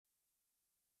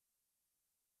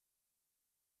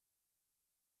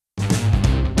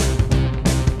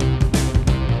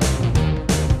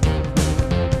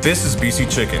This is BC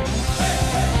chicken.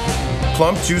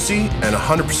 Plump, juicy, and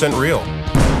 100% real.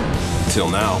 Till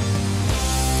now.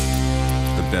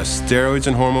 The best steroids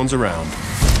and hormones around.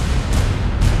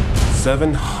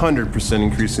 700%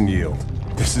 increase in yield.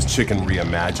 This is chicken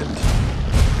reimagined.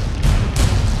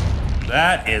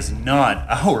 That is not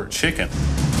our chicken.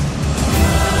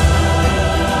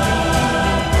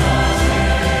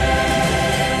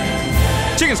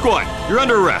 Chicken Squad, you're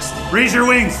under arrest. Raise your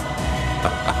wings.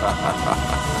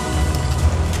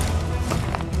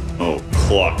 Oh,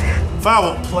 cluck.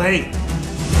 Foul play.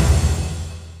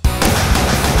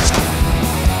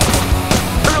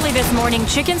 Early this morning,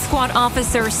 Chicken Squad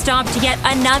officers stopped yet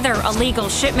another illegal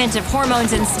shipment of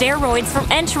hormones and steroids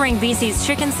from entering BC's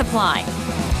chicken supply.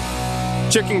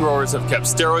 Chicken growers have kept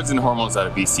steroids and hormones out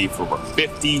of BC for over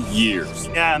 50 years.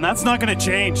 Yeah, and that's not gonna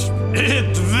change.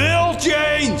 It will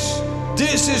change!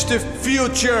 This is the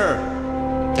future!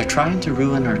 They're trying to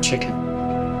ruin our chicken.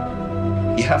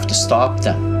 You have to stop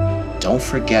them. Don't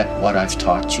forget what I've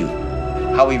taught you.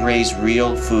 How we raise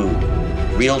real food,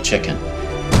 real chicken.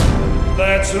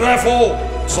 Let's raffle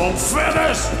some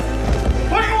feathers!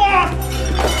 What do you want?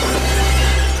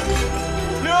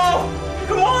 No!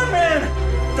 Come on, man!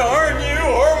 Darn you,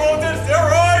 hormones and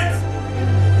steroids!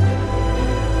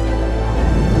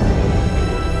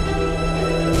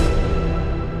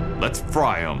 Let's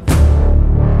fry them.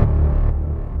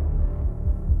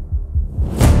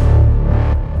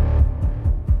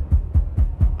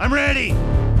 I'm ready.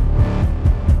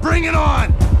 Bring it on.